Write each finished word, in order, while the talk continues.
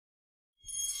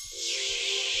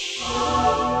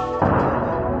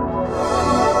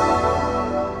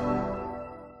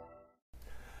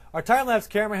Our time-lapse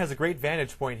camera has a great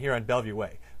vantage point here on Bellevue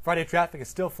Way. Friday traffic is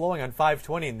still flowing on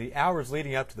 520 in the hours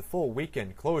leading up to the full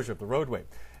weekend closure of the roadway.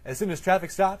 As soon as traffic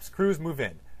stops, crews move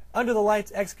in. Under the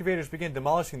lights, excavators begin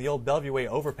demolishing the old Bellevue Way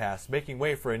overpass, making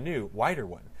way for a new, wider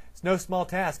one. It's no small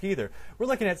task either. We're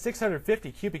looking at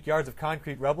 650 cubic yards of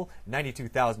concrete rubble,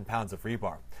 92,000 pounds of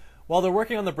rebar. While they're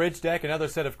working on the bridge deck, another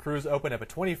set of crews open up a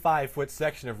 25-foot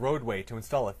section of roadway to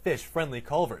install a fish-friendly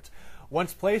culvert.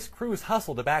 Once placed, crews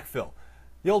hustle to backfill.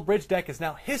 The old bridge deck is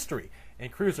now history,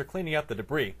 and crews are cleaning up the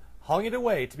debris, hauling it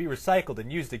away to be recycled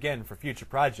and used again for future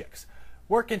projects.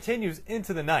 Work continues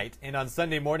into the night, and on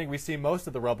Sunday morning we see most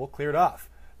of the rubble cleared off.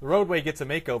 The roadway gets a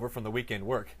makeover from the weekend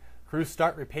work. Crews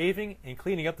start repaving and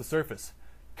cleaning up the surface.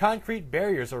 Concrete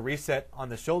barriers are reset on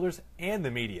the shoulders and the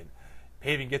median.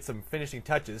 Paving gets some finishing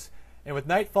touches, and with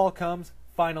nightfall comes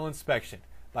final inspection.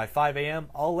 By 5 a.m.,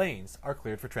 all lanes are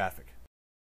cleared for traffic.